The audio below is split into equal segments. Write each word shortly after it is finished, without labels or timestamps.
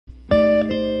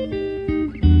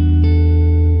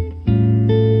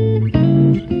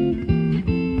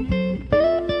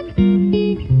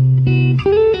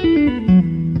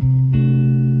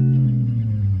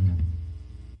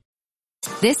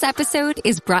This episode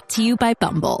is brought to you by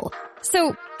Bumble.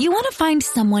 So, you want to find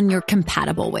someone you're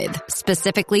compatible with,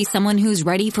 specifically someone who's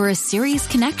ready for a serious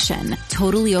connection,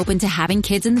 totally open to having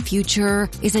kids in the future,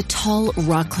 is a tall,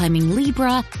 rock-climbing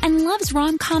Libra, and loves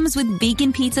rom-coms with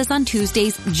vegan pizzas on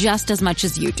Tuesdays just as much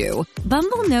as you do.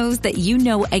 Bumble knows that you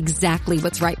know exactly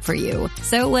what's right for you.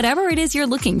 So whatever it is you're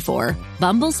looking for,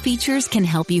 Bumble's features can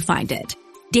help you find it.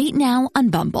 Date now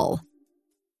on Bumble.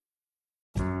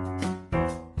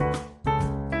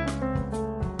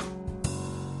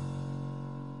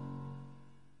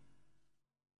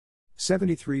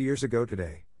 "73 years ago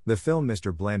today, the film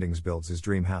Mr. Blandings builds his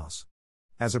dream house.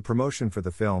 As a promotion for the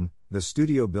film, the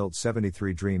studio built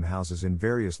 73 dream houses in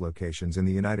various locations in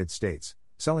the United States,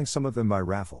 selling some of them by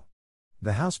raffle.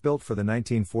 The house built for the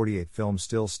 1948 film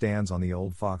still stands on the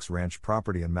old Fox Ranch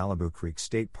property in Malibu Creek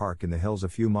State Park in the hills a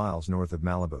few miles north of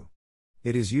Malibu.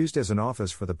 It is used as an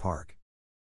office for the park.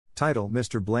 Title: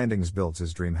 Mr. Blandings builds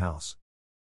his dream house.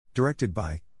 Directed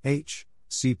by H.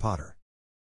 C. Potter.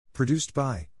 Produced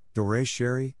by Doré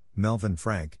Sherry, Melvin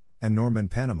Frank, and Norman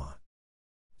Panama.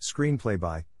 Screenplay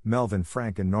by Melvin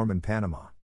Frank and Norman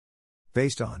Panama.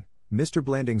 Based on Mr.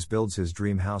 Blandings Builds His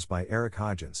Dream House by Eric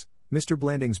Hodgins, Mr.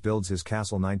 Blandings Builds His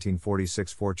Castle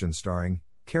 1946 Fortune starring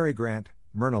Cary Grant,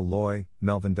 Myrna Loy,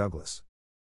 Melvin Douglas.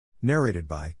 Narrated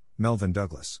by Melvin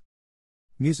Douglas.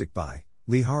 Music by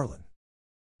Lee Harlan.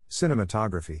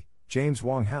 Cinematography, James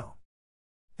Wong Howe.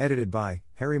 Edited by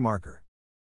Harry Marker.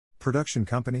 Production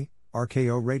company,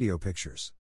 RKO Radio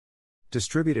Pictures.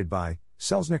 Distributed by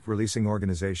Selznick Releasing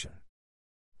Organization.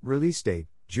 Release date,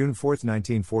 June 4,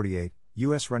 1948,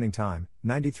 U.S. running time,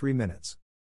 93 minutes.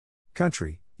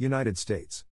 Country, United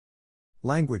States.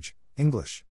 Language,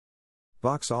 English.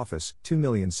 Box office,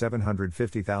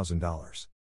 $2,750,000.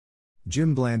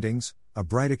 Jim Blandings, a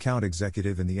bright account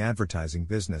executive in the advertising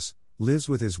business, lives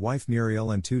with his wife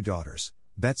Muriel and two daughters,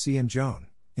 Betsy and Joan,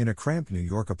 in a cramped New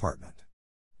York apartment.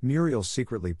 Muriel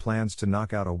secretly plans to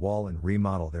knock out a wall and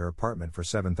remodel their apartment for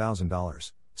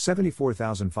 $7,000,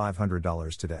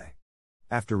 $74,500 today.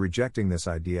 After rejecting this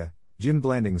idea, Jim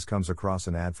Blandings comes across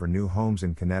an ad for new homes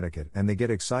in Connecticut and they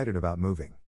get excited about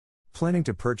moving. Planning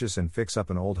to purchase and fix up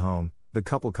an old home, the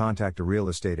couple contact a real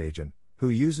estate agent, who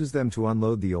uses them to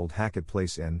unload the old Hackett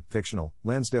Place in, fictional,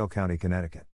 Lansdale County,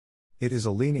 Connecticut. It is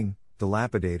a leaning,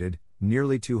 dilapidated,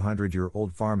 nearly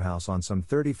 200-year-old farmhouse on some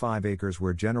 35 acres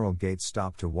where General Gates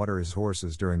stopped to water his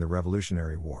horses during the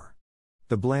Revolutionary War.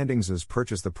 The Blandingses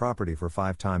purchased the property for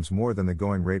 5 times more than the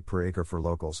going rate per acre for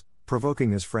locals,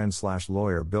 provoking his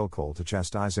friend/lawyer Bill Cole to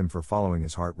chastise him for following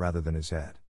his heart rather than his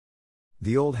head.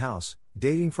 The old house,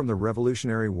 dating from the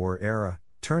Revolutionary War era,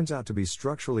 turns out to be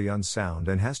structurally unsound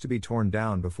and has to be torn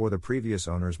down before the previous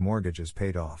owner's mortgage is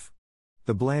paid off.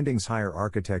 The Blandings hire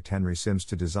architect Henry Sims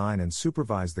to design and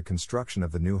supervise the construction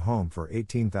of the new home for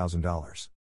 $18,000.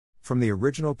 From the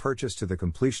original purchase to the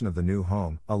completion of the new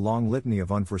home, a long litany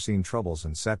of unforeseen troubles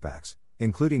and setbacks,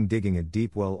 including digging a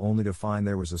deep well only to find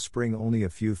there was a spring only a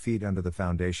few feet under the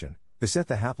foundation, beset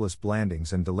the hapless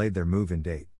Blandings and delayed their move-in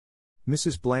date.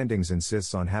 Mrs. Blandings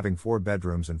insists on having 4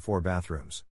 bedrooms and 4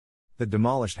 bathrooms. The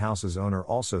demolished house's owner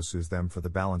also sues them for the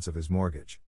balance of his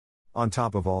mortgage. On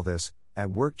top of all this, at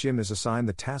work Jim is assigned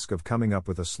the task of coming up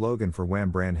with a slogan for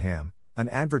Wham Brand Ham, an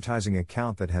advertising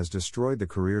account that has destroyed the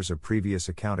careers of previous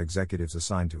account executives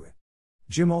assigned to it.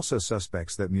 Jim also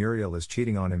suspects that Muriel is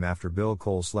cheating on him after Bill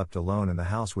Cole slept alone in the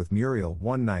house with Muriel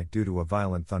one night due to a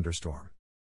violent thunderstorm.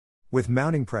 With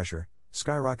mounting pressure,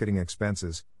 skyrocketing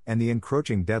expenses, and the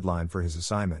encroaching deadline for his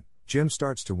assignment, Jim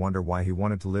starts to wonder why he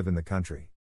wanted to live in the country.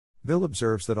 Bill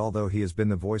observes that although he has been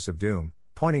the voice of doom,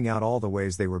 pointing out all the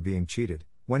ways they were being cheated,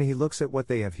 when he looks at what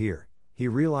they have here, he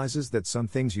realizes that some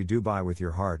things you do buy with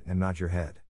your heart and not your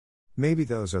head. Maybe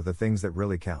those are the things that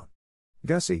really count.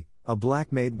 Gussie, a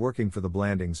black maid working for the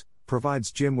Blandings,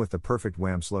 provides Jim with the perfect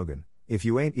Wham slogan: "If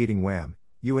you ain't eating Wham,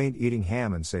 you ain't eating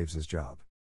ham," and saves his job.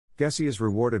 Gussie is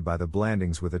rewarded by the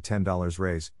Blandings with a $10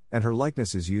 raise, and her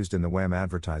likeness is used in the Wham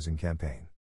advertising campaign.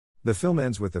 The film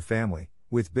ends with the family,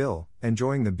 with Bill,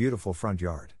 enjoying the beautiful front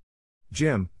yard.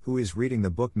 Jim, who is reading the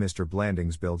book Mr.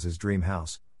 Blandings Builds His Dream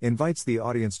House, invites the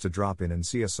audience to drop in and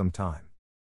see us sometime.